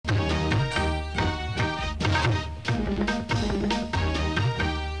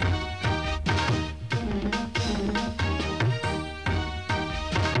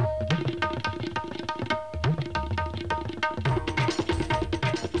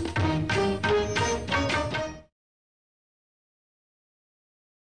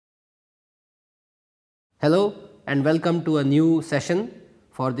Hello and welcome to a new session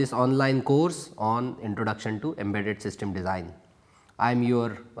for this online course on Introduction to Embedded System Design. I am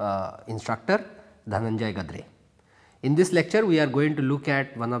your instructor Dhananjay Gadre. In this lecture we are going to look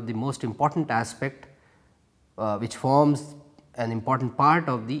at one of the most important aspect which forms an important part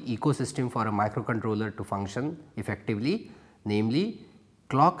of the ecosystem for a microcontroller to function effectively, namely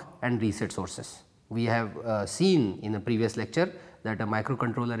clock and reset sources. We have seen in a previous lecture that a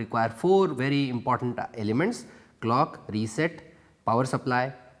microcontroller requires 4 very important elements: clock, reset, power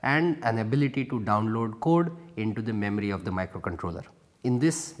supply and an ability to download code into the memory of the microcontroller. In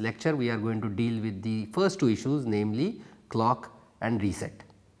this lecture we are going to deal with the first 2 issues, namely clock and reset.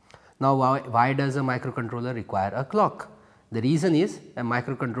 Now, why does a microcontroller require a clock? The reason is a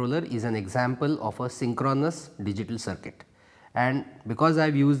microcontroller is an example of a synchronous digital circuit, and because I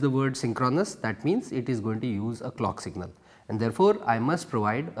have used the word synchronous, that means it is going to use a clock signal, and therefore, I must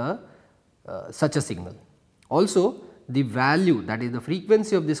provide such a signal. Also, the value, that is the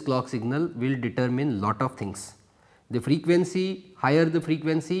frequency of this clock signal, will determine lot of things. The frequency, higher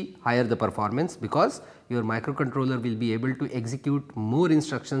the performance, because your microcontroller will be able to execute more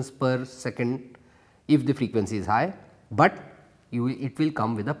instructions per second if the frequency is high, but it will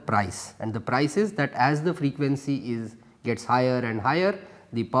come with a price, and the price is that as the frequency gets higher and higher,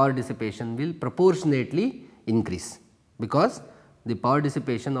 the power dissipation will proportionately increase, because the power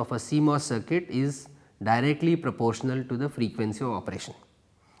dissipation of a CMOS circuit is directly proportional to the frequency of operation.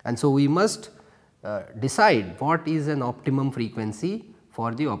 And so, we must decide what is an optimum frequency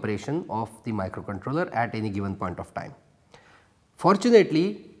for the operation of the microcontroller at any given point of time.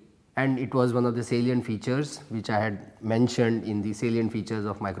 Fortunately, and it was one of the salient features which I had mentioned in the salient features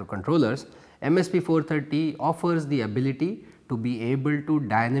of microcontrollers, MSP430 offers the ability to be able to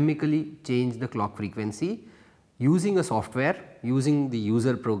dynamically change the clock frequency using a software, using the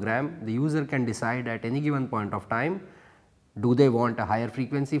user program. The user can decide at any given point of time, do they want a higher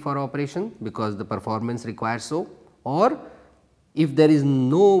frequency for operation because the performance requires so, or if there is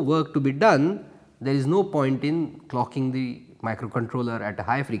no work to be done, there is no point in clocking the microcontroller at a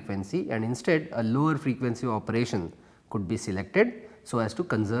high frequency, and instead a lower frequency of operation could be selected so as to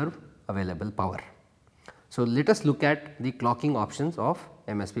conserve available power. So, let us look at the clocking options of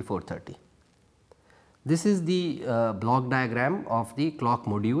MSP430. This is the block diagram of the clock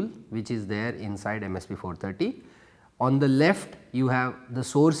module which is there inside MSP430. On the left you have the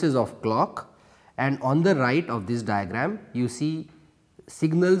sources of clock, and on the right of this diagram you see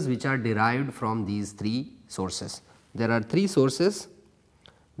signals which are derived from these 3 sources. There are 3 sources,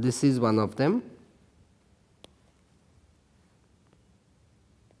 this is one of them,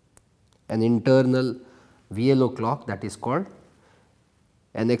 an internal VLO clock that is called,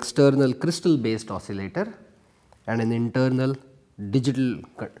 an external crystal based oscillator and an internal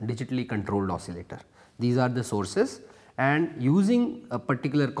digitally controlled oscillator. These are the sources, and using a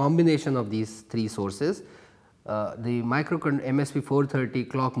particular combination of these 3 sources, the MSP430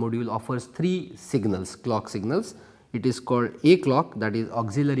 clock module offers 3 signals, clock signals. It is called A clock, that is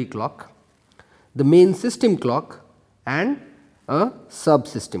auxiliary clock, the main system clock and a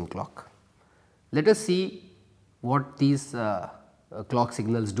subsystem clock. Let us see what these clock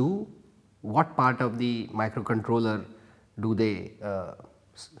signals do, what part of the microcontroller do they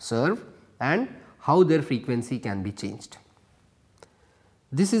serve, and how their frequency can be changed.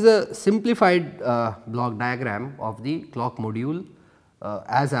 This is a simplified block diagram of the clock module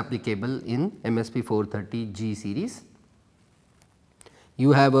as applicable in MSP430G series.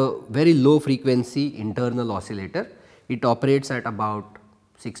 You have a very low frequency internal oscillator, it operates at about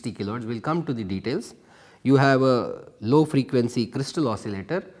 60 kilohertz, we will come to the details. You have a low frequency crystal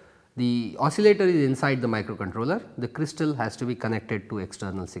oscillator. The oscillator is inside the microcontroller, the crystal has to be connected to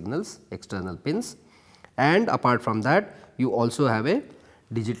external signals, external pins, and apart from that you also have a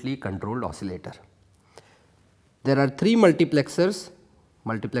digitally controlled oscillator. There are 3 multiplexers,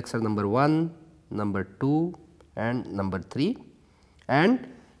 multiplexer number 1, number 2 and number 3, and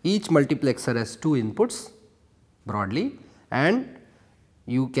each multiplexer has 2 inputs broadly, and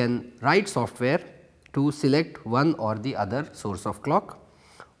you can write software to select one or the other source of clock.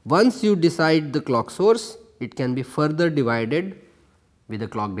 Once you decide the clock source, it can be further divided with a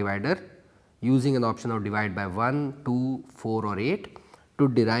clock divider using an option of divide by 1, 2, 4 or 8 to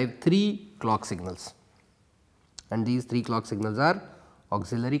derive 3 clock signals, and these 3 clock signals are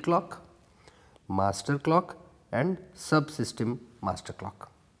auxiliary clock, master clock and subsystem master clock.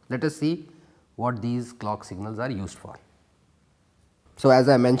 Let us see what these clock signals are used for. So, as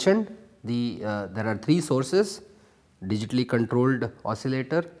I mentioned, there are 3 sources: digitally controlled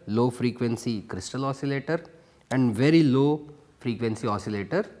oscillator, low frequency crystal oscillator and very low frequency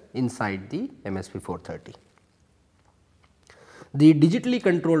oscillator inside the MSP 430. The digitally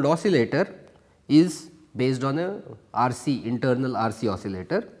controlled oscillator is based on a RC, internal RC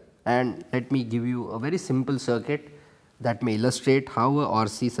oscillator, and let me give you a very simple circuit that may illustrate how a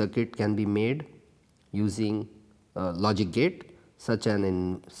RC circuit can be made using a logic gate such as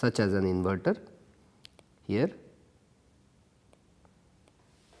an inverter here.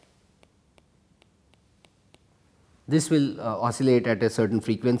 This will oscillate at a certain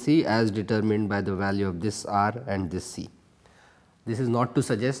frequency as determined by the value of this R and this C. This is not to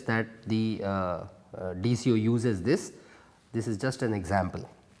suggest that the DCO uses this is just an example.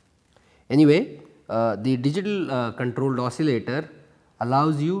 Anyway, the digital controlled oscillator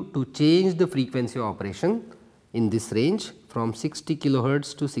allows you to change the frequency of operation in this range from 60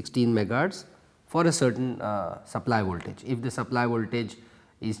 kilohertz to 16 megahertz for a certain supply voltage. If the supply voltage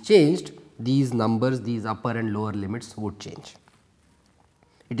is changed, these numbers, these upper and lower limits would change.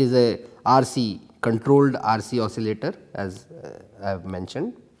 It is a RC controlled RC oscillator as I have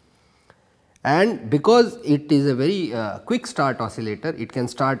mentioned, and because it is a very quick start oscillator, it can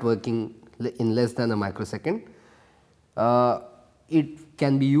start working in less than a microsecond. It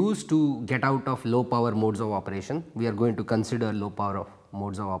can be used to get out of low power modes of operation. We are going to consider low power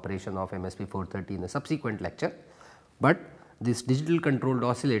modes of operation of MSP 430 in a subsequent lecture, but this digital controlled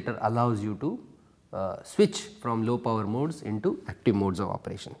oscillator allows you to switch from low power modes into active modes of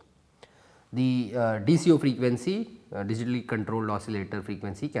operation. The DCO frequency, digitally controlled oscillator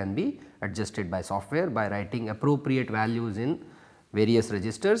frequency, can be adjusted by software by writing appropriate values in various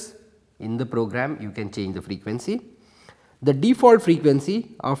registers. In the program you can change the frequency. The default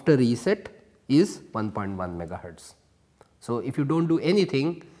frequency after reset is 1.1 megahertz. So, if you do not do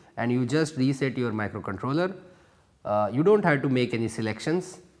anything and you just reset your microcontroller, you do not have to make any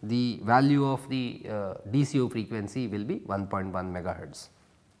selections. The value of the DCO frequency will be 1.1 megahertz,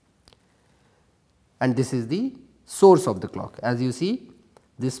 and this is the source of the clock. As you see,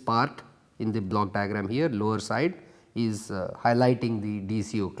 this part in the block diagram here, lower side, is highlighting the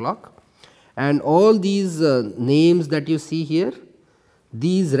DCO clock, and all these names that you see here,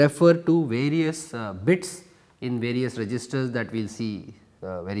 these refer to various bits in various registers that we will see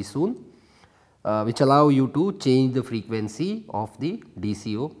very soon, which allow you to change the frequency of the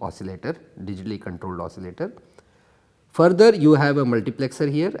DCO oscillator, digitally controlled oscillator. Further, you have a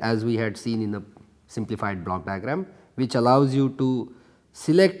multiplexer here, as we had seen in the simplified block diagram, which allows you to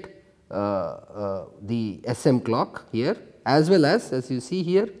select the SM clock here, as well as you see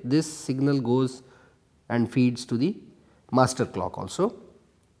here, this signal goes and feeds to the master clock also.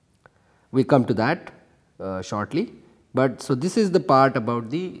 We come to that shortly, but so this is the part about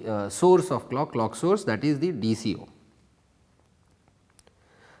the source of clock source, that is the DCO.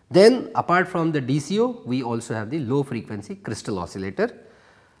 Then apart from the DCO, we also have the low frequency crystal oscillator.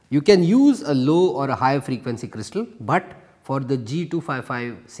 You can use a low or a high frequency crystal, but for the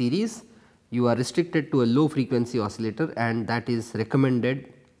G255 series you are restricted to a low frequency oscillator, and that is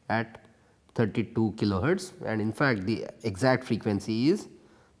recommended at 32 kilohertz, and in fact the exact frequency is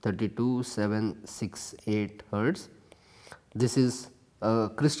 32768 hertz. This is a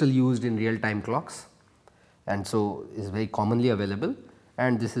crystal used in real time clocks, and so is very commonly available,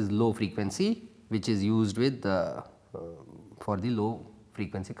 and this is low frequency, which is used with for the low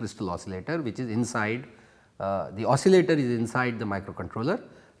frequency crystal oscillator, which is inside the oscillator is inside the microcontroller.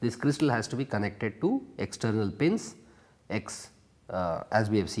 This crystal has to be connected to external pins X as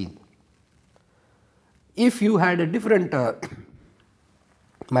we have seen. If you had a different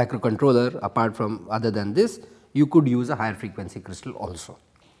microcontroller apart from other than this, you could use a higher frequency crystal also.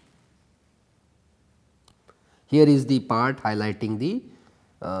 Here is the part highlighting the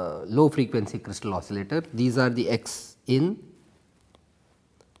low frequency crystal oscillator. These are the X in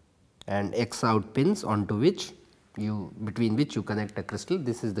and X out pins onto which between which you connect a crystal.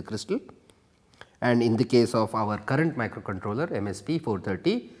 This is the crystal, and in the case of our current microcontroller MSP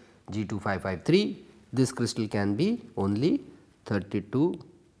 430 G2553, this crystal can be only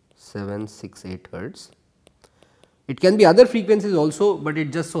 32768 hertz. It can be other frequencies also, but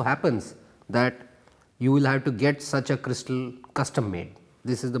it just so happens that you will have to get such a crystal custom made.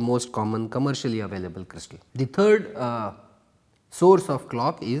 This is the most common commercially available crystal. The third source of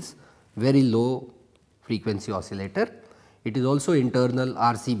clock is very low frequency oscillator. It is also internal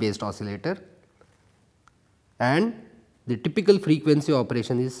RC based oscillator, and the typical frequency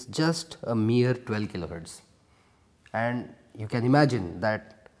operation is just a mere 12 kilohertz, and you can imagine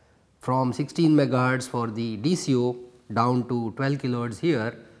that from 16 megahertz for the DCO down to 12 kilohertz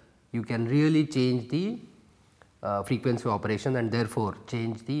here, you can really change the frequency operation and therefore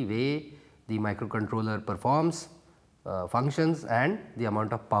change the way the microcontroller performs functions and the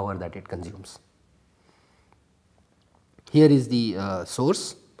amount of power that it consumes. Here is the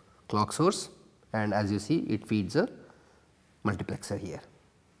source, clock source, and as you see it feeds a multiplexer here.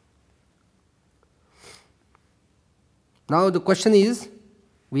 Now, the question is,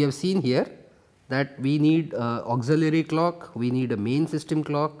 we have seen here that we need a auxiliary clock, we need a main system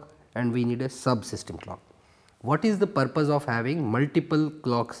clock and we need a subsystem clock. What is the purpose of having multiple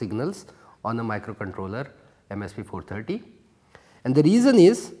clock signals on a microcontroller MSP 430? And the reason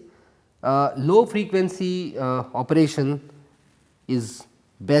is low frequency operation is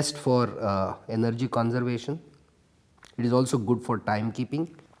best for energy conservation. It is also good for timekeeping.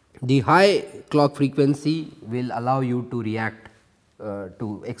 The high clock frequency will allow you to react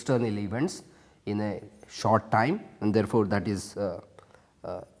to external events in a short time, and therefore, that is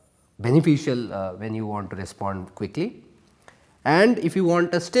beneficial when you want to respond quickly. And if you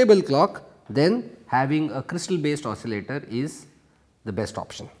want a stable clock, then having a crystal based oscillator is the best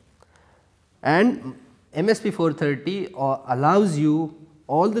option. And MSP 430 allows you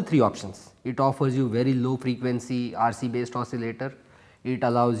all the three options. It offers you very low frequency RC based oscillator, it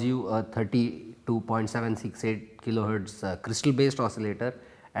allows you a 32.768 kilohertz crystal based oscillator,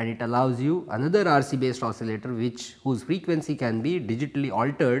 and it allows you another RC based oscillator whose frequency can be digitally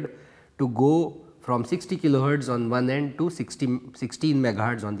altered to go from 60 kilohertz on one end to 16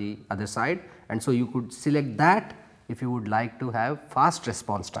 megahertz on the other side, and so you could select that if you would like to have fast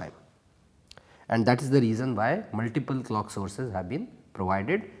response time. And that is the reason why multiple clock sources have been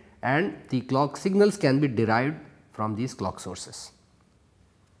provided and the clock signals can be derived from these clock sources.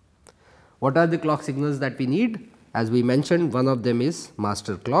 What are the clock signals that we need? As we mentioned, one of them is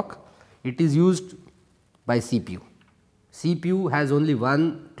master clock. It is used by CPU. CPU has only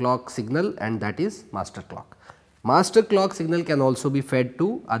one clock signal and that is master clock. Master clock signal can also be fed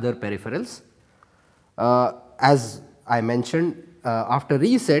to other peripherals. As I mentioned, after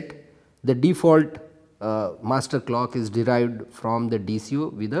reset, the default master clock is derived from the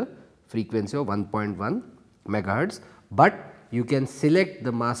DCO with a frequency of 1.1 megahertz, but you can select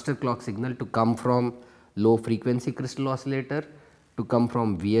the master clock signal to come from low frequency crystal oscillator, to come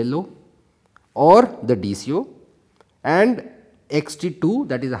from VLO or the DCO, and XT2,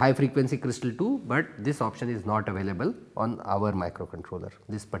 that is a high frequency crystal 2, but this option is not available on our microcontroller,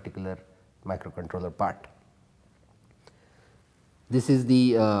 this particular microcontroller part. This is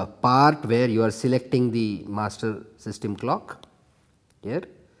the part where you are selecting the master system clock here,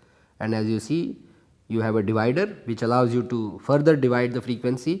 and as you see, you have a divider which allows you to further divide the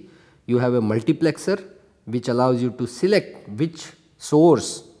frequency. You have a multiplexer which allows you to select which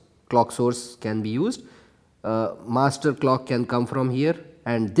source, clock source can be used. Master clock can come from here,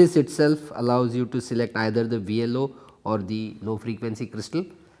 and this itself allows you to select either the VLO or the low frequency crystal,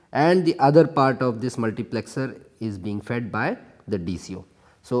 and the other part of this multiplexer is being fed by the DCO.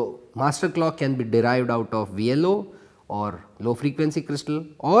 So, master clock can be derived out of VLO or low frequency crystal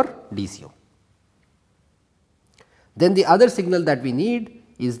or DCO. Then the other signal that we need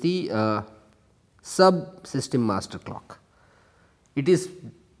is the subsystem master clock. It is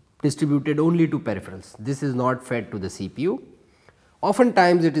distributed only to peripherals. This is not fed to the CPU.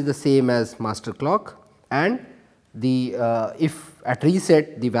 Oftentimes it is the same as master clock, and the if at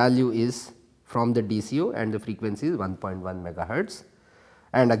reset the value is from the DCO and the frequency is 1.1 megahertz,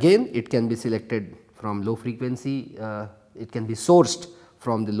 and again it can be selected from low frequency, it can be sourced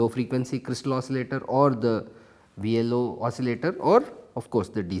from the low frequency crystal oscillator or the VLO oscillator or of course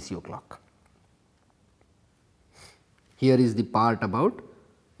the DCO clock. Here is the part about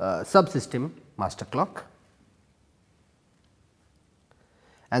subsystem master clock,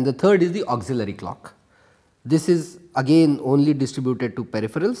 and the third is the auxiliary clock. This is again only distributed to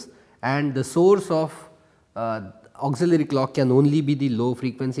peripherals, and the source of auxiliary clock can only be the low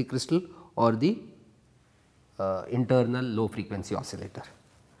frequency crystal or the internal low frequency oscillator.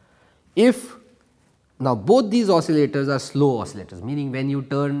 If now both these oscillators are slow oscillators, meaning when you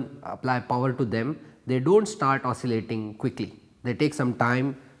apply power to them, they do not start oscillating quickly, they take some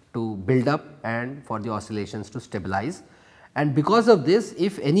time to build up and for the oscillations to stabilize. And because of this,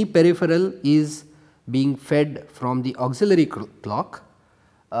 if any peripheral is being fed from the auxiliary clock,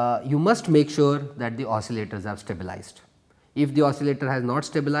 you must make sure that the oscillators have stabilized. If the oscillator has not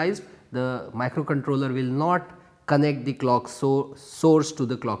stabilized, the microcontroller will not connect the clock source to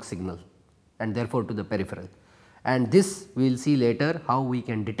the clock signal and therefore to the peripheral. And this we will see later how we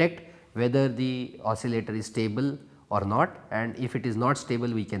can detect whether the oscillator is stable or not, and if it is not stable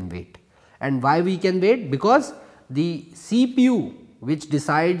we can wait. And why we can wait? Because the CPU which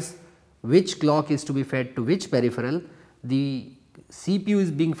decides which clock is to be fed to which peripheral, the CPU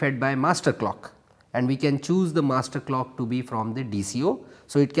is being fed by master clock, and we can choose the master clock to be from the DCO.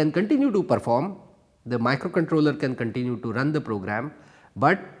 So, it can continue to perform, the microcontroller can continue to run the program,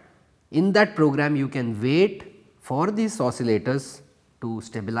 but in that program you can wait for these oscillators to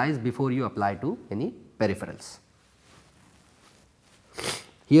stabilize before you apply to any peripherals.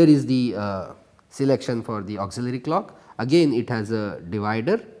 Here is the selection for the auxiliary clock. Again it has a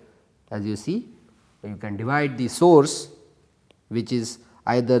divider, as you see, you can divide the source, which is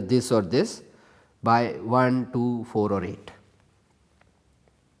either this or this, by 1, 2, 4 or 8.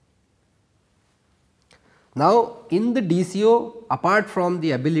 Now, in the DCO, apart from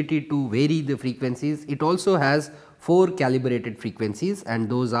the ability to vary the frequencies, it also has 4 calibrated frequencies, and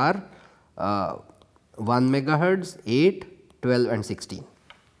those are 1 megahertz, 8, 12 and 16.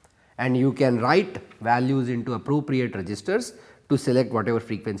 And you can write values into appropriate registers to select whatever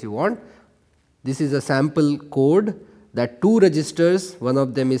frequency you want. This is a sample code that 2 registers, one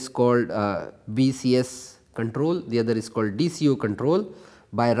of them is called BCS control, the other is called DCO control.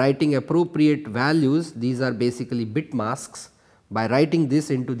 By writing appropriate values, these are basically bit masks. By writing this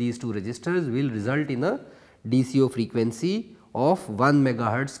into these 2 registers will result in a DCO frequency of 1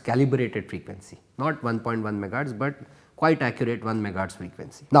 megahertz calibrated frequency, not 1.1 megahertz, but quite accurate 1 megahertz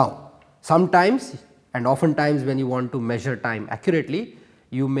frequency. Now, sometimes and oftentimes when you want to measure time accurately,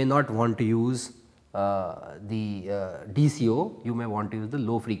 you may not want to use the DCO, you may want to use the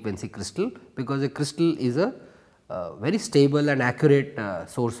low frequency crystal, because a crystal is a very stable and accurate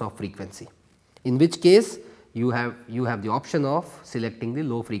source of frequency, in which case you have the option of selecting the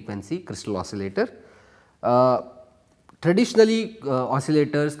low frequency crystal oscillator. Traditionally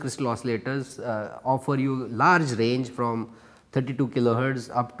oscillators, crystal oscillators offer you large range from 32 kilohertz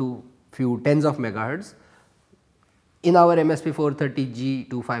up to few tens of megahertz. In our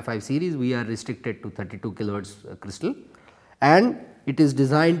MSP430G255 series, we are restricted to 32 kilohertz crystal, and it is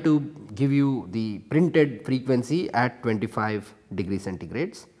designed to give you the printed frequency at 25 degree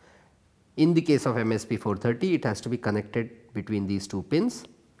centigrades. In the case of MSP430, it has to be connected between these 2 pins,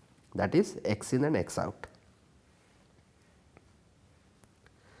 that is X in and X out.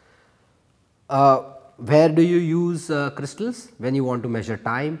 Where do you use crystals? When you want to measure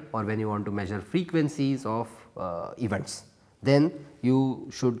time or when you want to measure frequencies of events, then you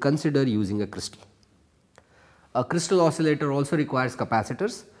should consider using a crystal. A crystal oscillator also requires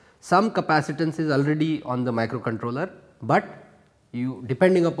capacitors. Some capacitance is already on the microcontroller, but you,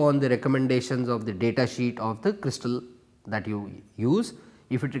 depending upon the recommendations of the data sheet of the crystal that you use,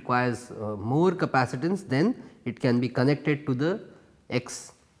 if it requires more capacitance, then it can be connected to the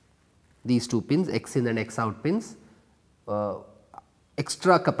X, these 2 pins, X in and X out pins,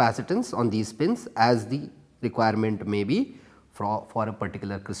 extra capacitance on these pins as the requirement may be for a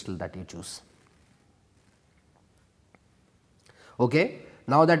particular crystal that you choose. Okay.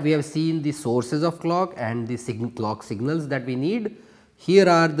 Now that we have seen the sources of clock and the clock signals that we need, here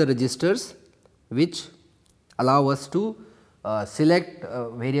are the registers which allow us to select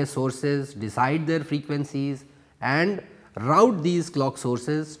various sources, decide their frequencies and route these clock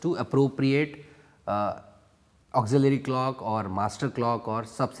sources to appropriate auxiliary clock or master clock or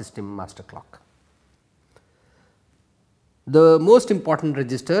subsystem master clock. The most important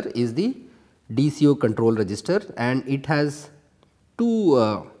register is the DCO control register, and it has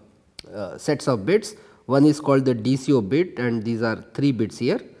 2 sets of bits. One is called the DCO bit, and these are 3 bits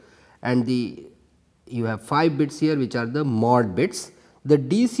here, and you have 5 bits here which are the mod bits. The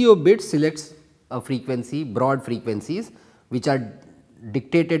DCO bit selects a frequency, broad frequencies, which are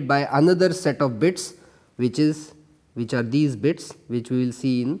dictated by another set of bits, which are these bits, which we will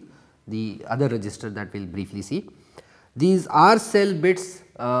see in the other register that we will briefly see. These R cell bits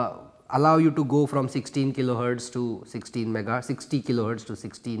allow you to go from 16 kilohertz to 16 megahertz, 60 kilohertz to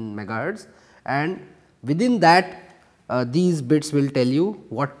 16 megahertz, and within that these bits will tell you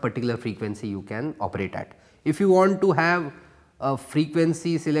what particular frequency you can operate at. If you want to have a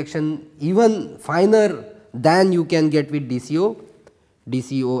frequency selection even finer than you can get with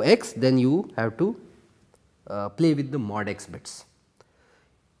DCOX, then you have to play with the mod X bits.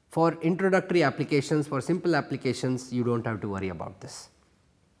 For introductory applications, for simple applications, you do not have to worry about this.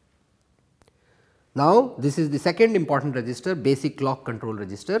 Now, this is the second important register, basic clock control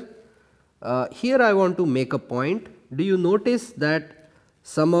register. Here I want to make a point. Do you notice that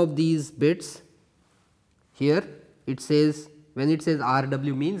some of these bits here, it says, when it says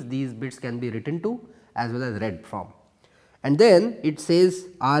RW means these bits can be written to as well as read from, and then it says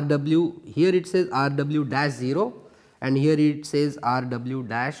RW, here it says RW dash 0 and here it says RW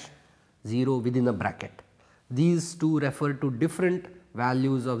dash 0 within a bracket. These 2 refer to different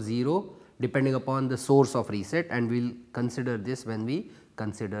values of 0 depending upon the source of reset, and we will consider this when we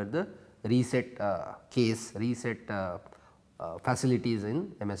consider the reset case, reset facilities in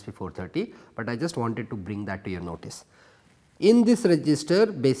MSP 430, but I just wanted to bring that to your notice. In this register,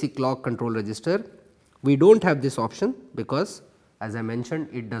 basic clock control register, we do not have this option because as I mentioned,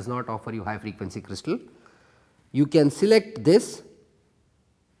 it does not offer you high frequency crystal. You can select this,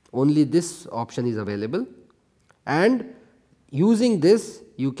 only this option is available, and using this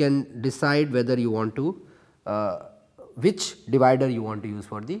you can decide whether you want to which divider you want to use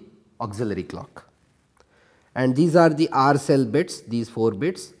for the auxiliary clock. And these are the R cell bits, these 4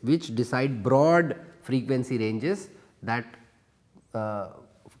 bits which decide broad frequency ranges that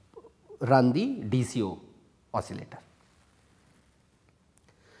run the DCO oscillator.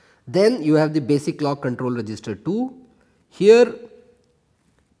 Then you have the basic clock control register 2. Here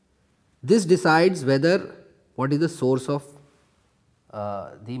this decides whether what is the source of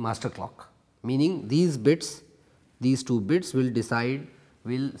the master clock, meaning these bits, these 2 bits will decide,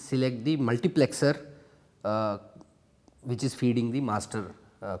 will select the multiplexer which is feeding the master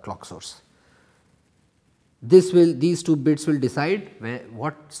clock source. These 2 bits will decide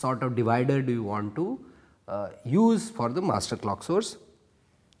what sort of divider do you want to use for the master clock source.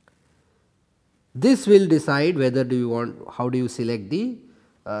 This will decide whether do you want, how do you select the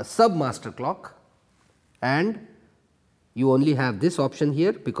sub master clock, and you only have this option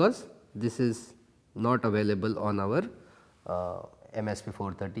here because this is not available on our MSP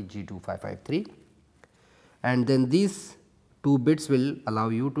 430 G2553, and then these 2 bits will allow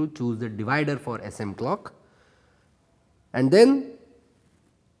you to choose the divider for SM clock, and then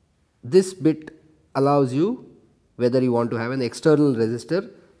this bit allows you whether you want to have an external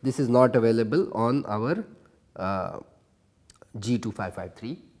resistor. This is not available on our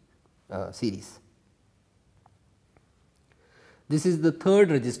G2553 series. This is the third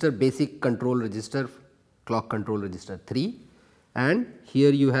register, basic control register, clock control register 3, and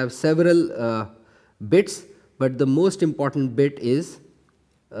here you have several bits, but the most important bit is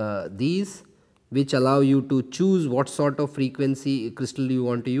these which allow you to choose what sort of frequency crystal you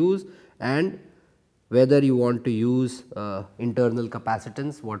want to use and whether you want to use internal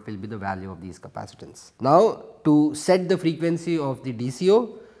capacitance, what will be the value of these capacitance. Now, to set the frequency of the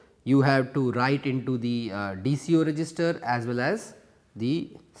DCO, you have to write into the DCO register as well as the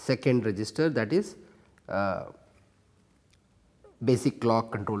second register, that is basic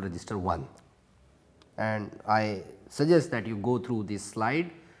clock control register 1, and I suggest that you go through this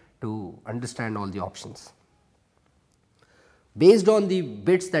slide to understand all the options. Based on the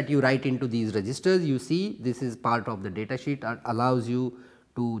bits that you write into these registers, you see this is part of the data sheet that allows you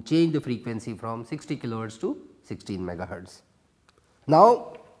to change the frequency from 60 kilohertz to 16 megahertz.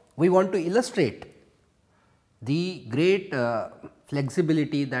 Now, we want to illustrate the great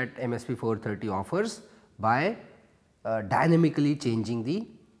flexibility that MSP 430 offers by dynamically changing the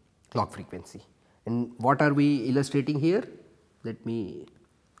clock frequency. And what are we illustrating here? Let me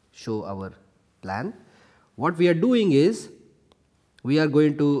show our plan. What we are doing is, we are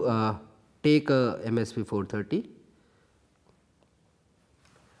going to take a MSP 430.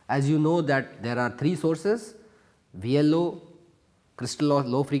 As you know that there are 3 sources, VLO,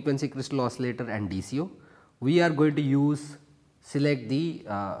 low frequency crystal oscillator and DCO. We are going to select the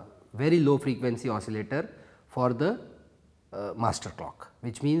very low frequency oscillator for the master clock,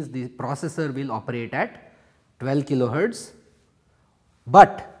 which means the processor will operate at 12 kilohertz,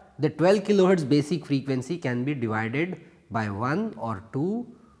 but the 12 kilohertz basic frequency can be divided by 1 or 2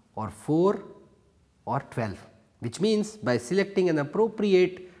 or 4 or 12, which means by selecting an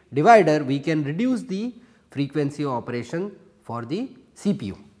appropriate divider we can reduce the frequency of operation for the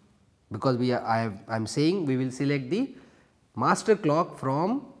CPU, because I am saying we will select the master clock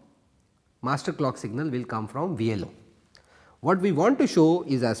signal will come from VLO. What we want to show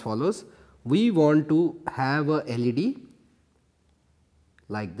is as follows: we want to have a LED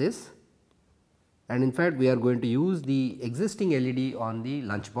like this, and in fact we are going to use the existing LED on the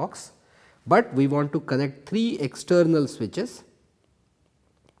lunch box, but we want to connect 3 external switches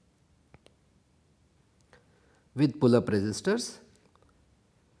with pull up resistors.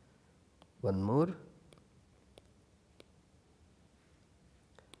 One more,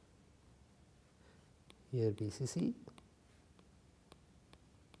 here VCC,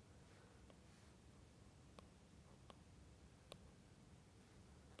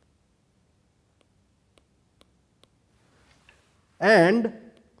 and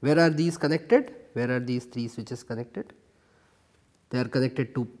where are these connected? Where are these 3 switches connected? They are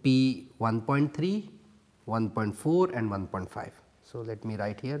connected to P 1.3, 1.4 and 1.5. So, let me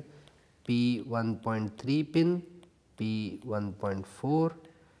write here P 1.3 pin, P 1.4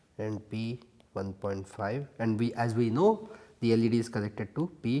 and P 1.5, and as we know the LED is connected to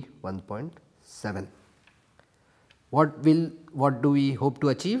P1.7. What do we hope to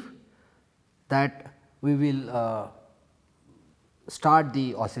achieve? That we will start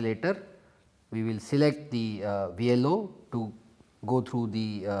the oscillator, we will select the VLO to go through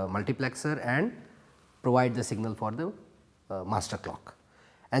the multiplexer and provide the signal for the master clock.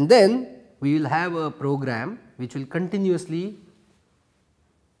 And then we will have a program which will continuously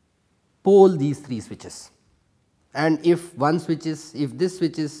poll these 3 switches, and if this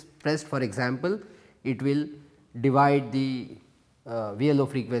switch is pressed, for example, it will divide the VLO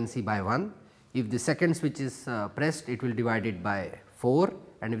frequency by 1. If the second switch is pressed, it will divide it by 4,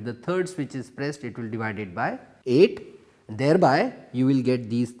 and if the third switch is pressed, it will divide it by 8. Thereby, you will get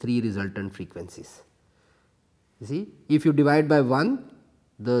these 3 resultant frequencies. You see, if you divide by 1,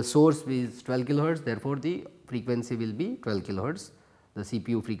 the source is 12 kilohertz, therefore, the frequency will be 12 kilohertz. The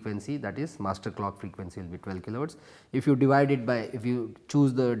CPU frequency, that is master clock frequency, will be 12 kilohertz. If you divide it by, if you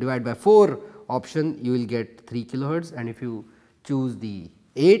choose the divide by 4 option, you will get 3 kilohertz, and if you choose the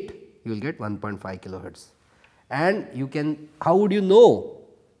 8, you will get 1.5 kilohertz. And you can, how would you know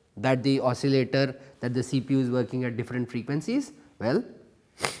that the oscillator, that the CPU is working at different frequencies? Well,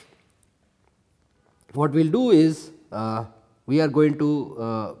 what we will do is we are going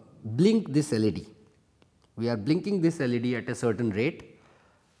to blink this LED. We are blinking this LED at a certain rate,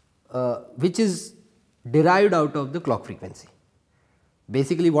 which is derived out of the clock frequency.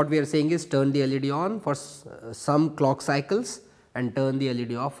 Basically, what we are saying is turn the LED on for some clock cycles and turn the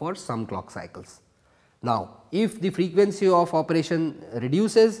LED off for some clock cycles. Now, if the frequency of operation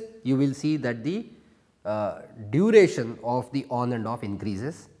reduces, you will see that the duration of the on and off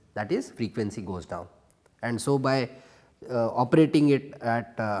increases, that is frequency goes down. And so, by operating it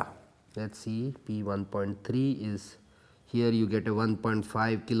at let us see, P1.3 is here, you get a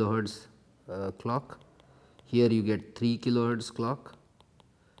 1.5 kilohertz clock, here you get 3 kilohertz clock,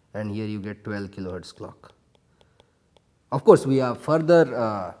 and here you get 12 kilohertz clock. Of course, we have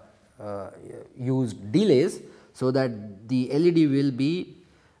further used delays, so that the LED will be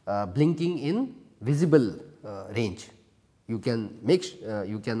blinking in visible range. You can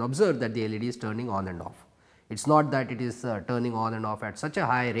you can observe that the LED is turning on and off. It is not that it is turning on and off at such a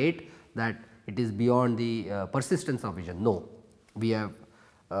high rate that it is beyond the persistence of vision. No, we have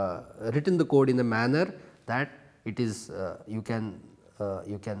written the code in a manner that it is you can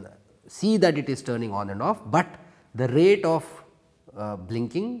see that it is turning on and off, but the rate of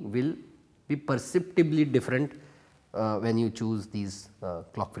blinking will be perceptibly different when you choose these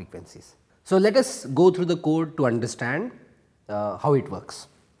clock frequencies. So, let us go through the code to understand how it works.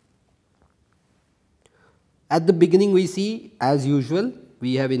 At the beginning, we see, as usual,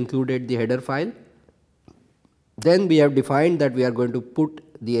 we have included the header file. Then we have defined that we are going to put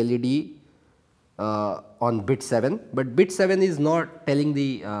the LED on bit 7, but bit 7 is not telling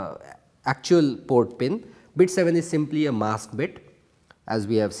the actual port pin. Bit 7 is simply a mask bit, as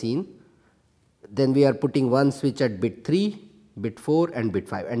we have seen. Then we are putting one switch at bit 3, bit 4 and bit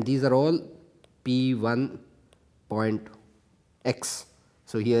 5, and these are all P1.x.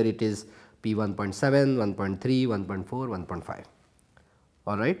 So, here it is P1.7, 1.3, 1.4, 1.5,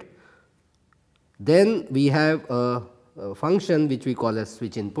 all right. Then we have a function which we call as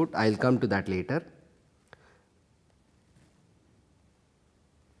switch input. I will come to that later.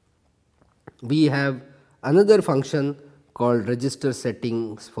 We have another function called register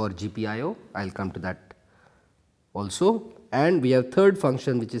settings for GPIO. I will come to that also, and we have third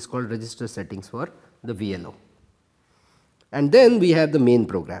function which is called register settings for the VLO. And then we have the main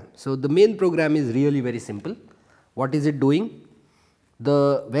program. So, the main program is really very simple. What is it doing?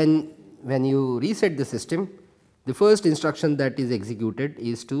 When you reset the system, the first instruction that is executed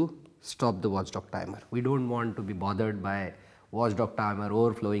is to stop the watchdog timer. We do not want to be bothered by watchdog timer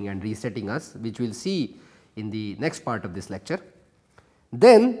overflowing and resetting us, which we will see in the next part of this lecture.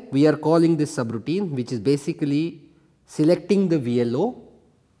 Then we are calling this subroutine, which is basically selecting the VLO,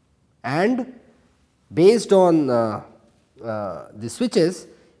 and based on the switches,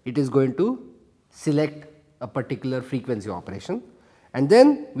 it is going to select a particular frequency operation. And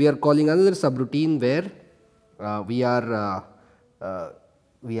then we are calling another subroutine where we are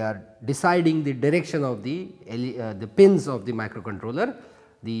deciding the direction of the pins of the microcontroller.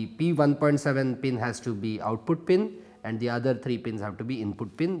 The P1.7 pin has to be output pin and the other 3 pins have to be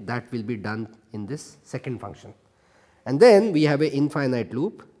input pin. That will be done in this second function. And then we have a infinite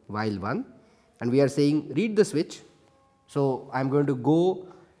loop while 1, and we are saying read the switch. So, I am going to go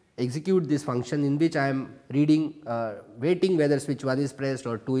execute this function in which I am reading waiting whether switch 1 is pressed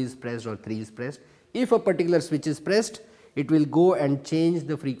or 2 is pressed or 3 is pressed. If a particular switch is pressed, it will go and change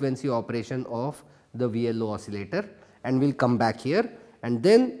the frequency operation of the VLO oscillator, and will come back here, and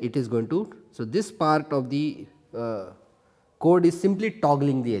then it is going to. So, this part of the code is simply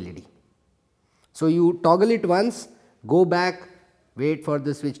toggling the LED. So, you toggle it once, go back, wait for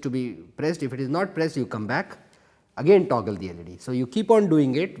the switch to be pressed. If it is not pressed, you come back, again toggle the LED. So, you keep on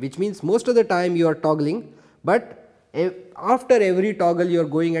doing it, which means most of the time you are toggling, but after every toggle you are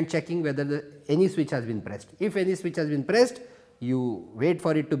going and checking whether any switch has been pressed. If any switch has been pressed, you wait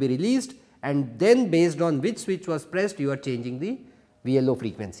for it to be released, and then based on which switch was pressed, you are changing the VLO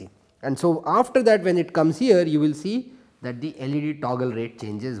frequency. And so, after that when it comes here, you will see that the LED toggle rate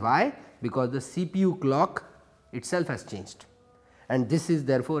changes. Why? Because the CPU clock itself has changed, and this is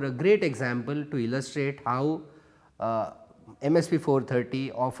therefore a great example to illustrate how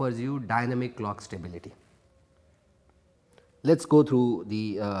MSP430 offers you dynamic clock stability. Let us go through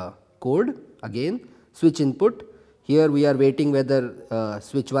the code again. Switch input, here we are waiting whether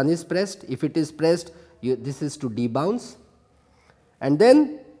switch 1 is pressed. If it is pressed, this is to debounce, and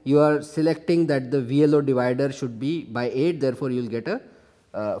then you are selecting that the VLO divider should be by 8, therefore, you will get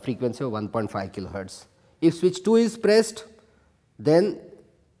a frequency of 1.5 kilohertz. If switch 2 is pressed, then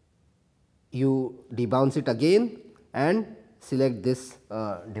you debounce it again and select this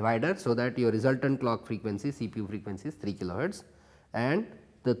divider, so that your resultant clock frequency, CPU frequency is 3 kilohertz. And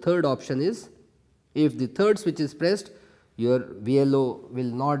the third option is, if the third switch is pressed, your VLO will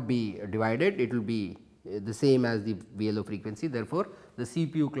not be divided, it will be the same as the VLO frequency, therefore, the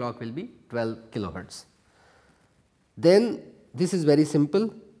CPU clock will be 12 kilohertz. Then this is very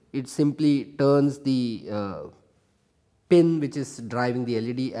simple, it simply turns the pin which is driving the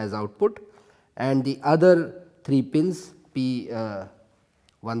LED as output, and the other 3 pins P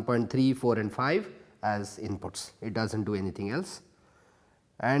 1.3, 4 and 5 as inputs, it does not do anything else.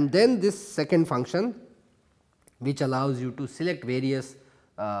 And then this second function, which allows you to select various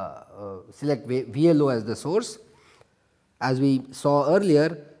select VLO as the source. As we saw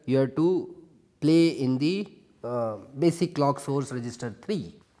earlier, you have to play in the basic clock source register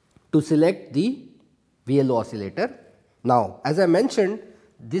 3 to select the VLO oscillator. Now, as I mentioned,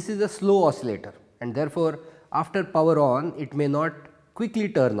 this is a slow oscillator, and therefore, after power on it may not quickly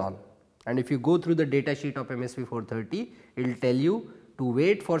turn on, and if you go through the data sheet of MSP430, it will tell you to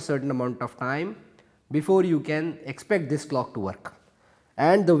wait for certain amount of time before you can expect this clock to work.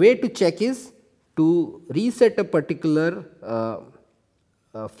 And the way to check is to reset a particular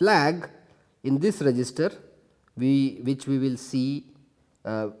flag in this register, which we will see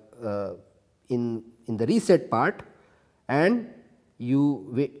in the reset part, and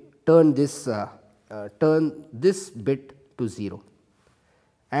you turn this bit to 0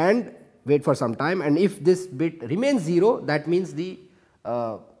 and wait for some time, and if this bit remains 0, that means the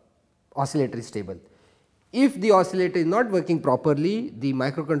oscillator is stable. If the oscillator is not working properly, the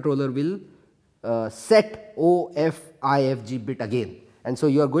microcontroller will set OFIFG bit again, and so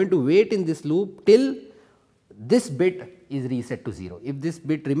you are going to wait in this loop till this bit is reset to 0. If this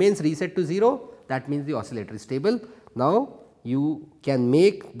bit remains reset to 0, that means the oscillator is stable. Now, you can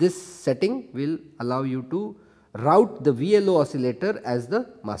make this setting will allow you to route the VLO oscillator as the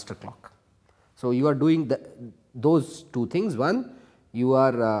master clock. So, you are doing those two things. One, you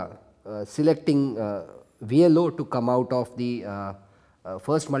are selecting VLO to come out of the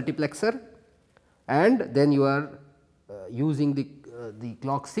first multiplexer, and then you are using the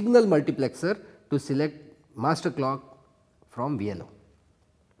clock signal multiplexer to select master clock from VLO.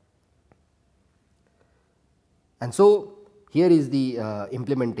 And so, here is the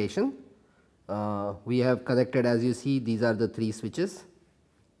implementation. We have connected, as you see, these are the 3 switches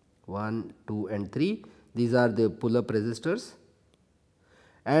 1, 2 and 3. These are the pull up resistors,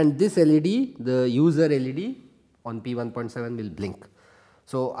 and this LED, the user LED on P1.7 will blink.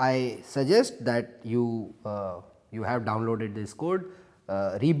 So, I suggest that you have downloaded this code,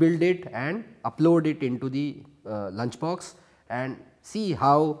 rebuild it and upload it into the lunchbox, and see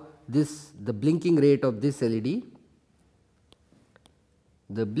how the blinking rate of this LED,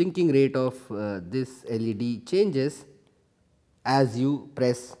 changes as you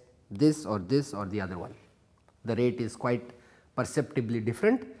press this or the other one. The rate is quite perceptibly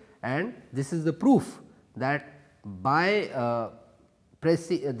different, and this is the proof that by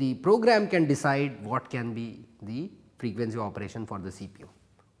pressing the program can decide what can be the frequency of operation for the CPU,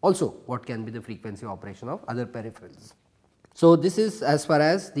 also what can be the frequency of operation of other peripherals. So, this is as far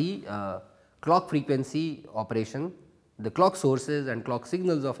as the clock frequency operation, the clock sources and clock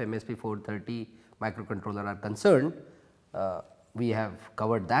signals of MSP430 microcontroller are concerned. We have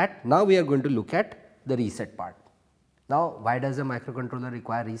covered that. Now, we are going to look at the reset part. Now, why does a microcontroller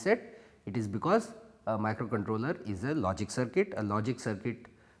require reset? It is because a microcontroller is a logic circuit. A logic circuit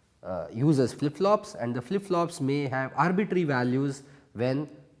uses flip flops, and the flip flops may have arbitrary values when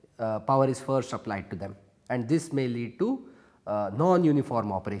power is first applied to them, and this may lead to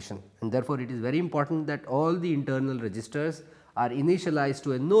non-uniform operation, and therefore, it is very important that all the internal registers are initialized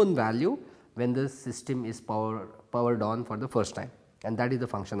to a known value when the system is powered on for the first time, and that is the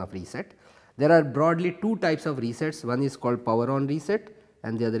function of reset. There are broadly two types of resets, one is called power on reset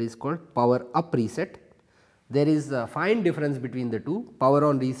and the other is called power up reset. There is a fine difference between the two. Power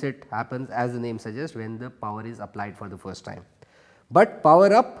on reset happens, as the name suggests, when the power is applied for the first time, but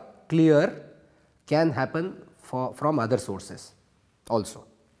power up clear can happen from other sources also.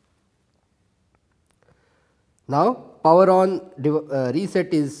 Now, power on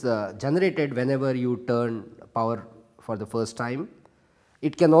reset is generated whenever you turn power for the first time.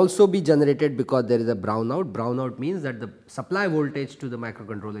 It can also be generated because there is a brownout. Brownout means that the supply voltage to the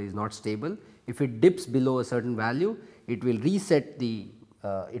microcontroller is not stable. If it dips below a certain value, it will reset the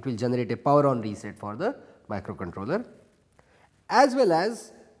it will generate a power on reset for the microcontroller, as well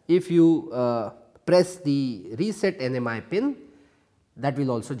as if you press the reset NMI pin, that will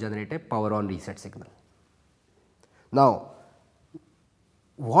also generate a power on reset signal. Now,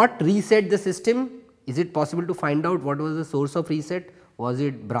 what reset the system? Is it possible to find out what was the source of reset? Was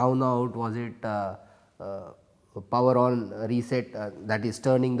it brownout? Was it power on reset, that is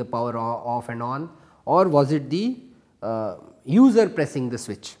turning the power off and on, or was it the user pressing the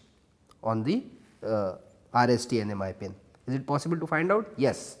switch on the RST NMI pin? Is it possible to find out?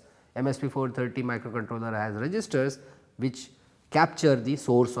 Yes, MSP430 microcontroller has registers which capture the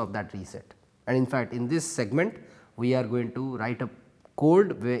source of that reset, and in fact, in this segment we are going to write a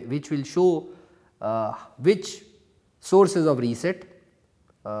code which will show which sources of reset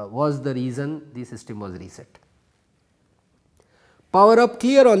was the reason the system was reset. Power up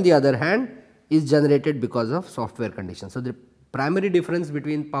clear, on the other hand, is generated because of software conditions. So, the primary difference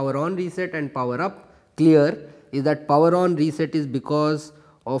between power on reset and power up clear is that power on reset is because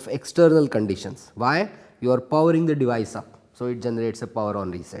of external conditions. Why? You are powering the device up, so it generates a power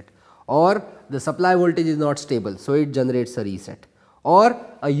on reset, or the supply voltage is not stable, so it generates a reset, or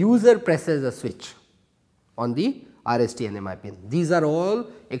a user presses a switch on the RST NMI pin. These are all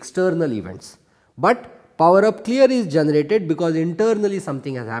external events, but power up clear is generated because internally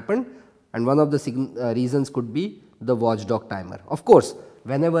something has happened, and one of the reasons could be the watchdog timer. Of course,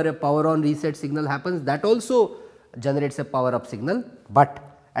 whenever a power on reset signal happens, that also generates a power up signal,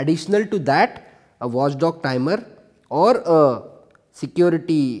 but additional to that, a watchdog timer or a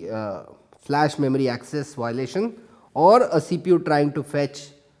security flash memory access violation or a CPU trying to fetch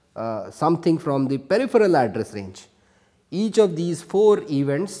something from the peripheral address range. Each of these 4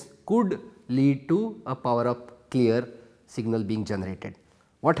 events could lead to a power up clear signal being generated.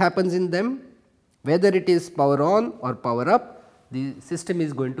 What happens in them? Whether it is power on or power up, the system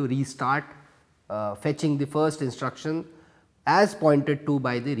is going to restart fetching the first instruction as pointed to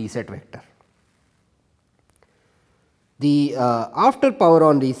by the reset vector. The after power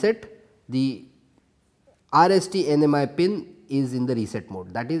on reset, the RST NMI pin is in the reset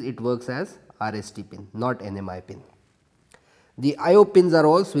mode, that is, it works as RST pin, not NMI pin. The IO pins are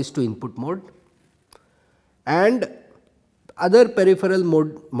all switched to input mode, and other peripheral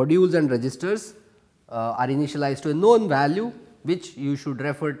modules and registers are initialized to a known value, which you should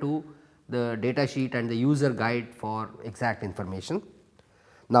refer to the data sheet and the user guide for exact information.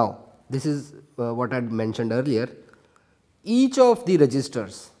 Now, this is what I had mentioned earlier. Each of the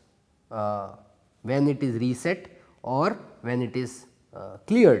registers, when it is reset or when it is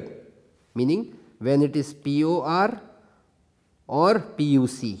cleared, meaning when it is POR or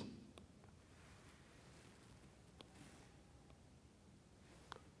PUC,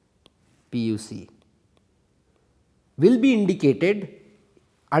 will be indicated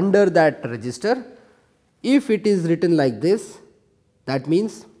under that register. If it is written like this, that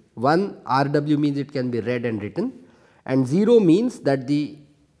means 1 RW means it can be read and written, and 0 means that the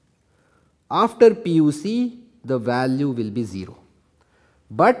after PUC the value will be 0.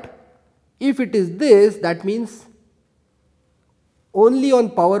 But if it is this, that means only on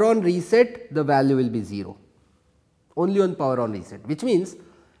power on reset the value will be 0, only on power on reset, which means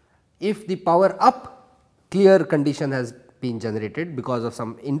if the power up clear condition has been generated because of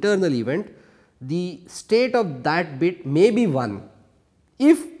some internal event, the state of that bit may be 1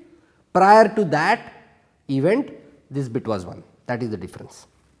 if prior to that event this bit was 1, that is the difference.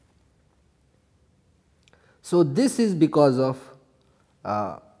 So, this is because of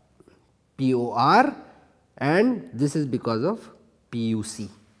POR and this is because of PUC,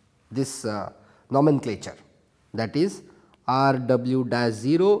 this nomenclature, that is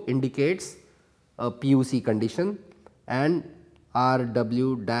RW-0 indicates a PUC condition and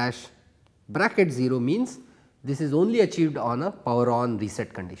RW dash bracket 0 means this is only achieved on a power on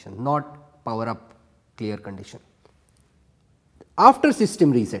reset condition, not power up clear condition. After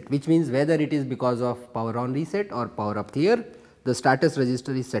system reset, which means whether it is because of power on reset or power up clear, the status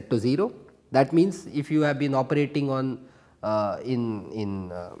register is set to 0. That means, if you have been operating on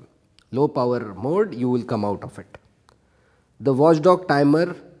in low power mode, you will come out of it. The watchdog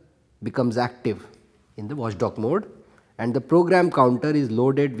timer becomes active in the watchdog mode, and the program counter is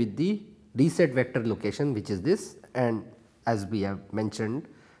loaded with the reset vector location, which is this, and as we have mentioned,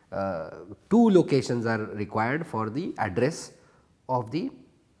 2 locations are required for the address of the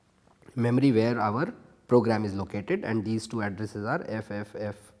memory where our program is located, and these 2 addresses are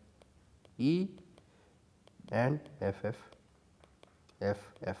FFFE and FFFF.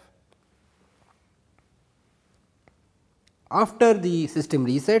 After the system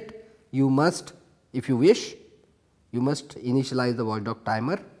reset, you must, if you wish, you must initialize the watchdog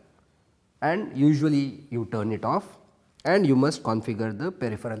timer, and usually you turn it off, and you must configure the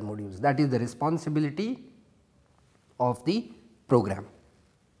peripheral modules. That is the responsibility of the program.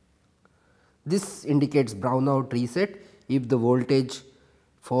 This indicates brownout reset if the voltage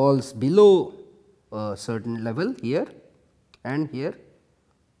falls below a certain level here and here,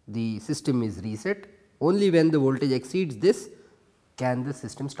 the system is reset. Only when the voltage exceeds this can the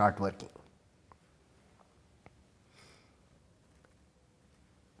system start working.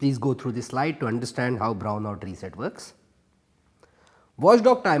 Please go through this slide to understand how brownout reset works.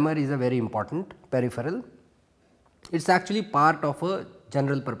 Watchdog timer is a very important peripheral. It is actually part of a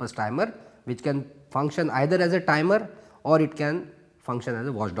general purpose timer, which can function either as a timer or it can function as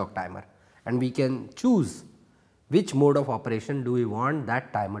a watchdog timer, and we can choose which mode of operation do we want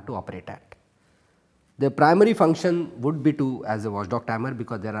that timer to operate at. The primary function would be to as a watchdog timer,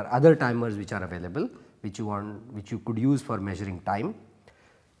 because there are other timers which are available which you could use for measuring time.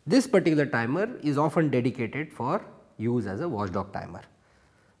 This particular timer is often dedicated for use as a watchdog timer.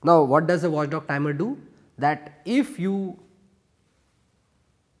 Now, what does a watchdog timer do? That if you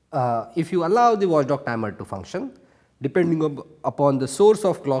allow the watchdog timer to function, depending upon the source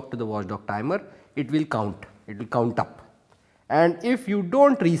of clock to the watchdog timer, it will count up, and if you do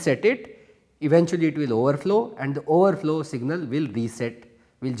not reset it, eventually it will overflow, and the overflow signal will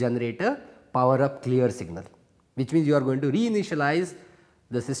generate a power up clear signal, which means you are going to reinitialize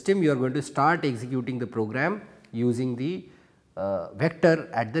the system, you are going to start executing the program using the vector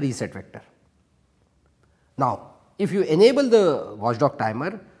at the reset vector. Now, if you enable the watchdog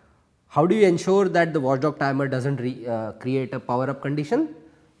timer, how do you ensure that the watchdog timer does not create a power up condition?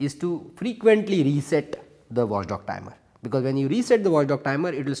 Is to frequently reset the watchdog timer, because when you reset the watchdog timer,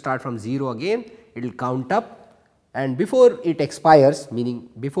 it will start from 0 again, it will count up, and before it expires, meaning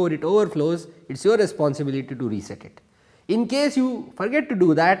before it overflows, it is your responsibility to reset it. In case you forget to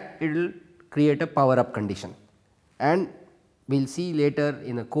do that, it will create a power up condition, and we will see later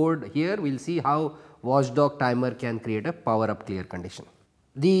in a code here, we will see how watchdog timer can create a power up clear condition.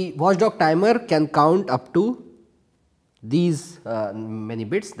 The watchdog timer can count up to these many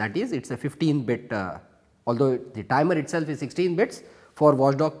bits, that is, it is a 15 bit, although the timer itself is 16 bits, for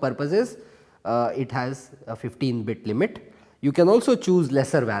watchdog purposes it has a 15 bit limit. You can also choose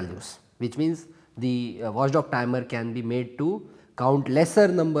lesser values, which means the watchdog timer can be made to count lesser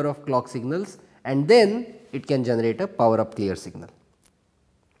number of clock signals, and then it can generate a power up clear signal.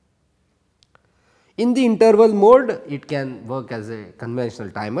 In the interval mode, it can work as a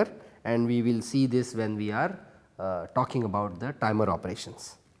conventional timer, and we will see this when we are talking about the timer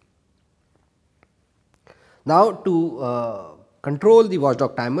operations. Now, to control the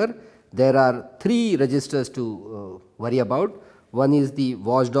watchdog timer, there are 3 registers to worry about. One is the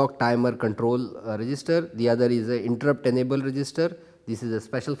watchdog timer control register, the other is a interrupt enable register, this is a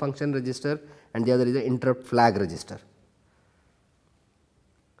special function register, and the other is a interrupt flag register.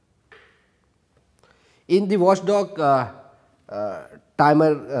 In the watchdog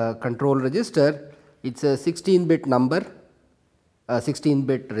timer control register, it is a 16 bit number, 16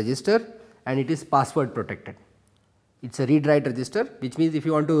 bit register, and it is password protected. It is a read write register, which means if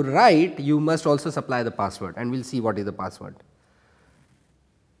you want to write, you must also supply the password, and we will see what is the password.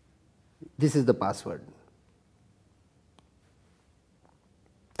 This is the password,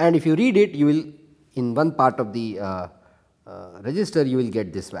 and if you read it, you will in one part of the register you will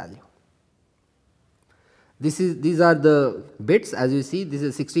get this value. These are the bits, as you see, this is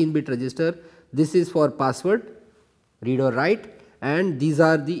a 16 bit register, this is for password, read or write, and these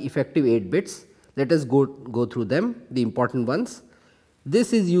are the effective 8 bits. Let us go through them, the important ones.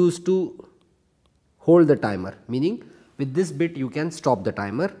 This is used to hold the timer, meaning with this bit you can stop the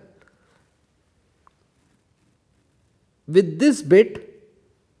timer. with this bit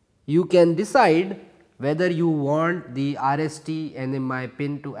you can decide whether you want the RST NMI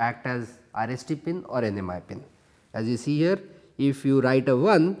pin to act as RST pin or NMI pin. As you see here, if you write a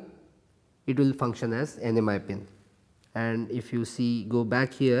 1, it will function as NMI pin, and if you see go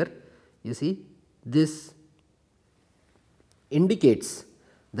back here, you see this indicates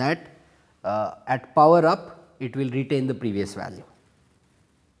that at power up it will retain the previous value,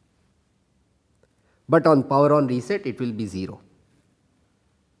 but on power on reset it will be 0.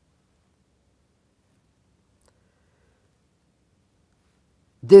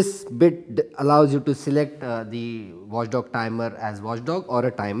 This bit allows you to select the watchdog timer as watchdog or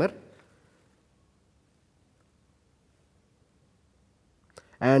a timer,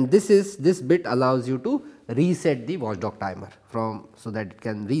 and this bit allows you to reset the watchdog timer from, so that it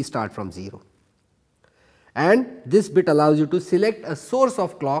can restart from 0, and this bit allows you to select a source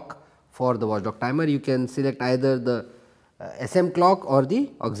of clock for the watchdog timer. You can select either the SM clock or the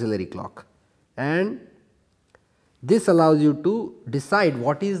auxiliary clock, and this allows you to decide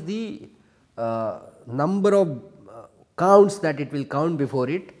what is the number of counts that it will count before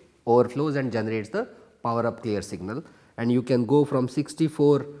it overflows and generates the power up clear signal, and you can go from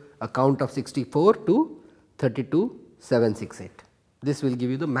 64, a count of 64 to 32768. This will give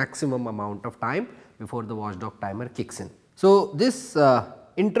you the maximum amount of time before the watchdog timer kicks in. So, this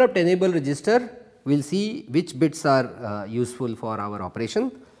interrupt enable register, we will see which bits are useful for our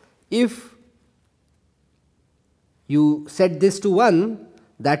operation. If you set this to 1,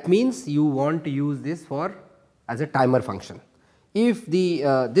 that means you want to use this for as a timer function. If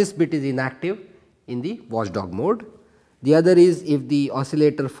the this bit is inactive in the watchdog mode. The other is if the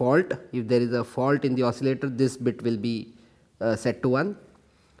oscillator fault, if there is a fault in the oscillator, this bit will be set to 1.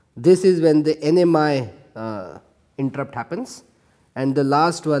 This is when the NMI interrupt happens, and the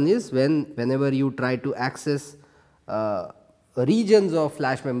last one is whenever you try to access regions of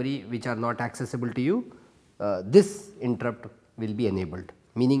flash memory which are not accessible to you, this interrupt will be enabled,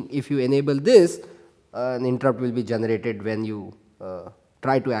 meaning if you enable this, an interrupt will be generated when you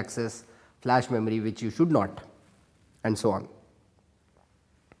try to access flash memory which you should not, and so on.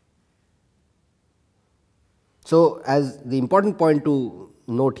 So, as the important point to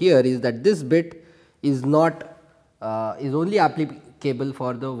note here is that this bit is not is only applicable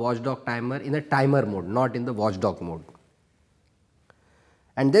for the watchdog timer in a timer mode, not in the watchdog mode.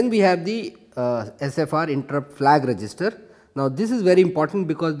 And then we have the SFR interrupt flag register. Now, this is very important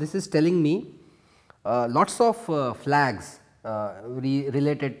because this is telling me lots of flags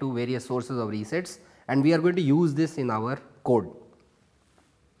related to various sources of resets, and we are going to use this in our code.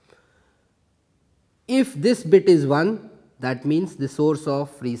 If this bit is 1, that means the source of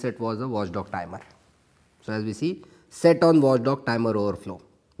reset was a watchdog timer. So, as we see, set on watchdog timer overflow,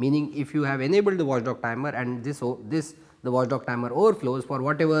 meaning if you have enabled the watchdog timer and this the watchdog timer overflows for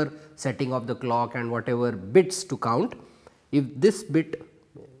whatever setting of the clock and whatever bits to count, if this bit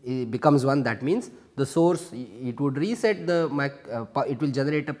becomes 1, that means the source, it would reset the it will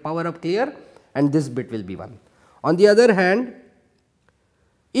generate a power up clear, and this bit will be 1. On the other hand,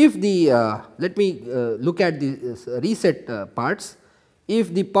 if the let me look at the reset parts.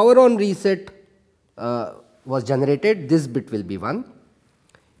 If the power on reset was generated, this bit will be 1.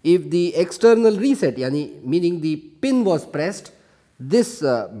 If the external reset, meaning the pin was pressed, this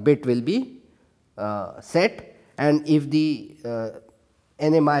bit will be set, and if the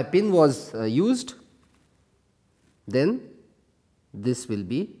NMI pin was used, then this will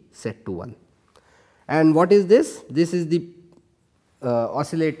be set to 1. And what is this? This is the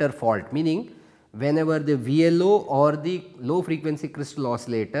oscillator fault, meaning whenever the VLO or the low frequency crystal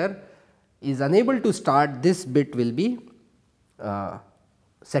oscillator is unable to start, this bit will be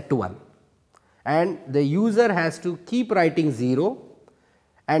set to 1, and the user has to keep writing 0,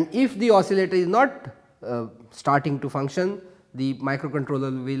 and if the oscillator is not starting to function, the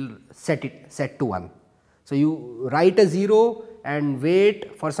microcontroller will set to 1. So, you write a 0 and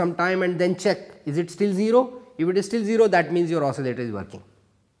wait for some time and then check, is it still 0? If it is still 0, that means your oscillator is working.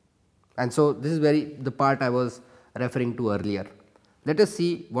 And so, this is the part I was referring to earlier. Let us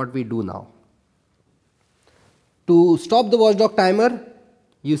see what we do now. To stop the watchdog timer,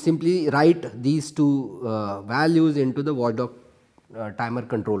 you simply write these two values into the watchdog timer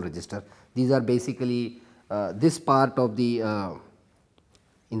control register. These are basically this part of the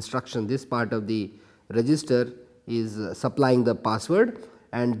instruction, this part of the register is supplying the password,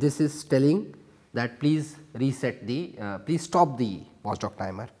 and this is telling that please reset the please stop the watchdog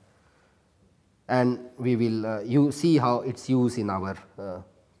timer, and we will you see how its use in our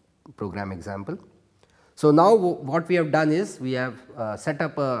program example. So, now what we have done is we have set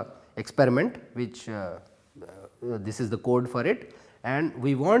up a experiment which this is the code for it, and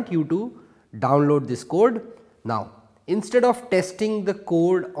we want you to download this code. Now, instead of testing the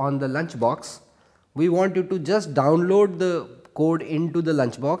code on the lunchbox, we want you to just download the code into the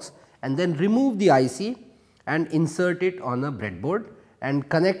lunchbox and then remove the IC and insert it on a breadboard and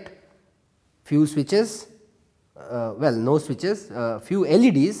connect few switches, well no switches, few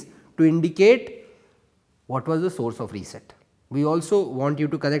LEDs to indicate what was the source of reset. We also want you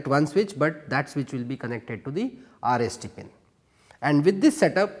to connect one switch, but that switch will be connected to the RST pin. And with this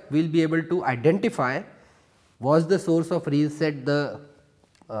setup, we will be able to identify was the source of reset the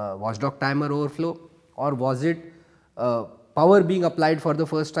watchdog timer overflow, or was it power being applied for the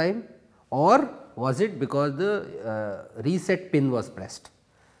first time, or was it because the reset pin was pressed.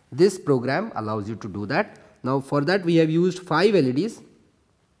 This program allows you to do that. Now, for that we have used 5 LEDs.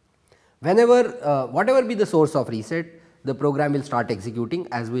 Whenever whatever be the source of reset, the program will start executing.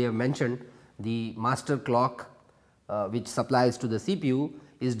 As we have mentioned, the master clock which supplies to the CPU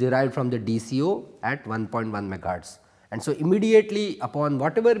is derived from the DCO at 1.1 megahertz, and so immediately upon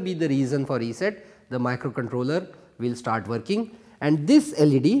whatever be the reason for reset, the microcontroller will start working and this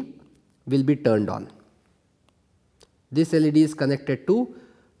LED will be turned on. This LED is connected to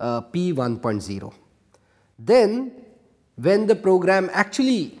P1.0. Then when the program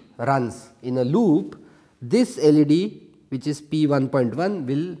actually runs in a loop, this LED which is P1.1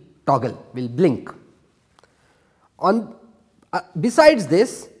 will toggle, will blink. On besides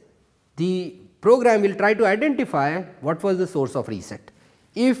this, the program will try to identify what was the source of reset.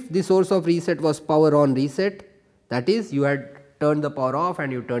 If the source of reset was power on reset, that is you had turned the power off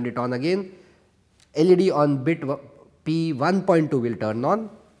and you turned it on again, LED on bit P1.2 will turn on.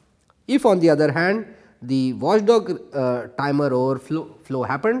 If on the other hand the watchdog timer overflow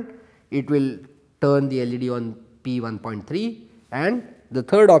happened, it will turn the LED on P1.3, and the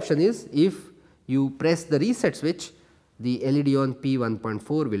third option is if you press the reset switch, the LED on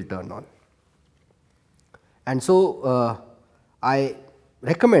P1.4 will turn on. And so, I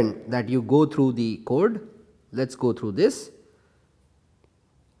recommend that you go through the code. Let us go through this.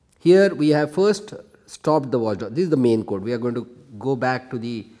 Here we have first stopped the watchdog. This is the main code. We are going to go back to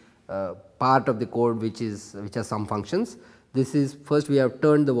the part of the code which has some functions. This is first we have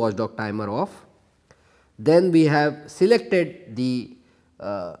turned the watchdog timer off. Then we have selected the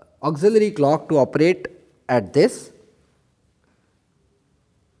auxiliary clock to operate at this.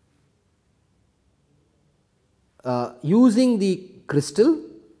 Using the crystal,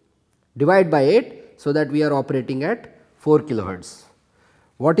 divide by 8, so that we are operating at 4 kilohertz.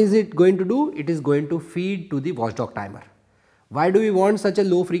 What is it going to do? It is going to feed to the watchdog timer. Why do we want such a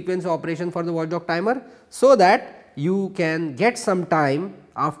low frequency operation for the watchdog timer? So that you can get some time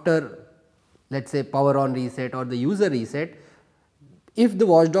after, let us say, power on reset or the user reset. If the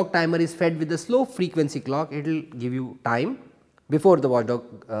watchdog timer is fed with a slow frequency clock, it will give you time before the watchdog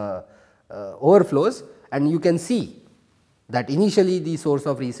overflows, and you can see that initially the source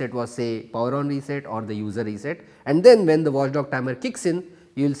of reset was, say, power on reset or the user reset, and then when the watchdog timer kicks in,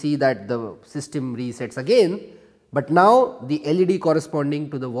 you will see that the system resets again, but now the LED corresponding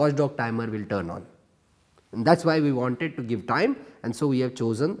to the watchdog timer will turn on, and that is why we wanted to give time, and so we have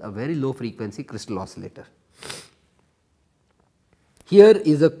chosen a very low frequency crystal oscillator. Here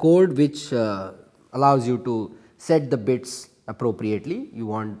is a code which allows you to set the bits appropriately. You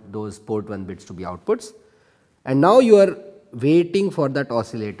want those port 1 bits to be outputs, and now you are waiting for that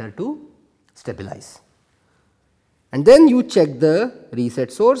oscillator to stabilize, and then you check the reset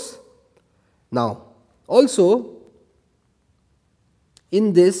source. Now, also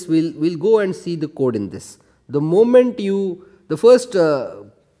in this we will go and see the code in this. The moment you, the first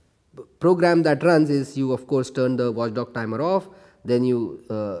program that runs is you of course turn the watchdog timer off, then you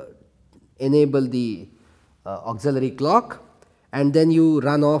enable the auxiliary clock, and then you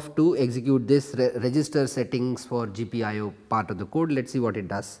run off to execute this register settings for GPIO part of the code. Let us see what it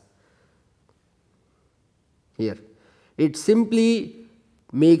does. Here it simply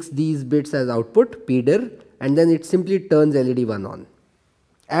makes these bits as output PDIR, and then it simply turns LED 1 on,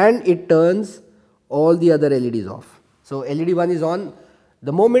 and it turns all the other LEDs off. So, LED 1 is on.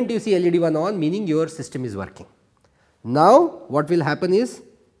 The moment you see LED 1 on, meaning your system is working. Now, what will happen is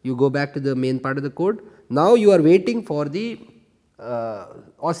you go back to the main part of the code. Now, you are waiting for the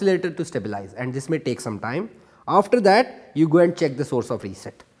oscillator to stabilize, and this may take some time. After that, you go and check the source of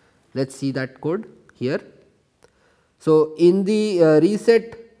reset. Let us see that code here. So, in the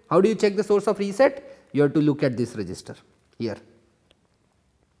reset, how do you check the source of reset? You have to look at this register here.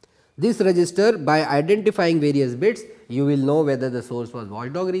 This register, by identifying various bits, you will know whether the source was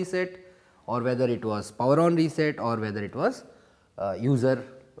watchdog reset, or whether it was power on reset, or whether it was user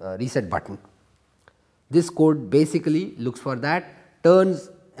reset button. This code basically looks for that, turns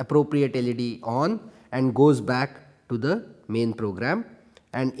appropriate LED on and goes back to the main program,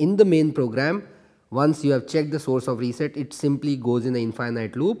 and in the main program once you have checked the source of reset, it simply goes in an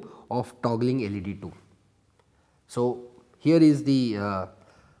infinite loop of toggling LED 2. So, here is the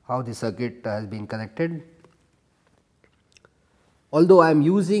how the circuit has been connected. Although I am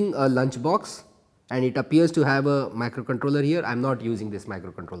using a lunchbox and it appears to have a microcontroller here, I am not using this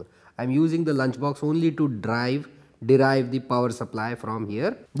microcontroller. I am using the lunchbox only to derive the power supply from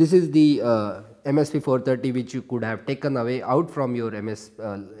here. This is the MSP430 which you could have taken away out from your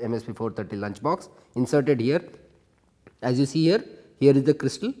MSP430 lunchbox, inserted here. As you see here, here is the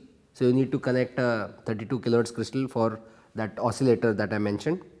crystal. So, you need to connect a 32 kilohertz crystal for that oscillator that I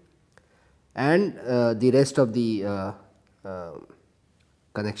mentioned, and the rest of the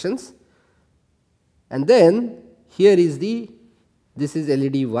connections. And then here is this is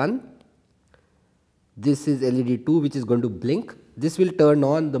LED 1, this is LED 2 which is going to blink. This will turn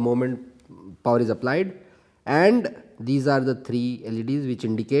on the moment power is applied, and these are the 3 LEDs which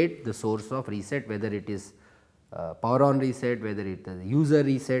indicate the source of reset, whether it is power on reset, whether it is user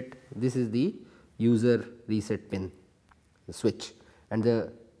reset. This is the user reset pin, the switch, and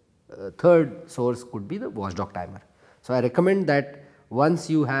the third source could be the watchdog timer. So, I recommend that once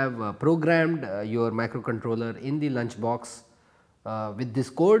you have programmed your microcontroller in the lunchbox with this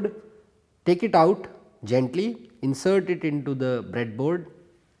code, take it out gently, insert it into the breadboard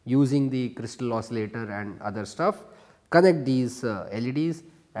using the crystal oscillator and other stuff, connect these LEDs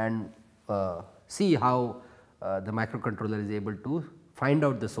and see how the microcontroller is able to find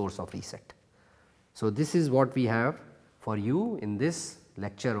out the source of reset. So, this is what we have for you in this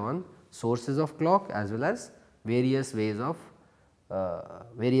lecture on sources of clock as well as various ways of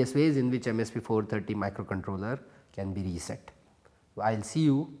in which MSP430 microcontroller can be reset. I will see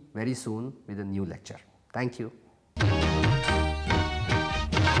you very soon with a new lecture. Thank you.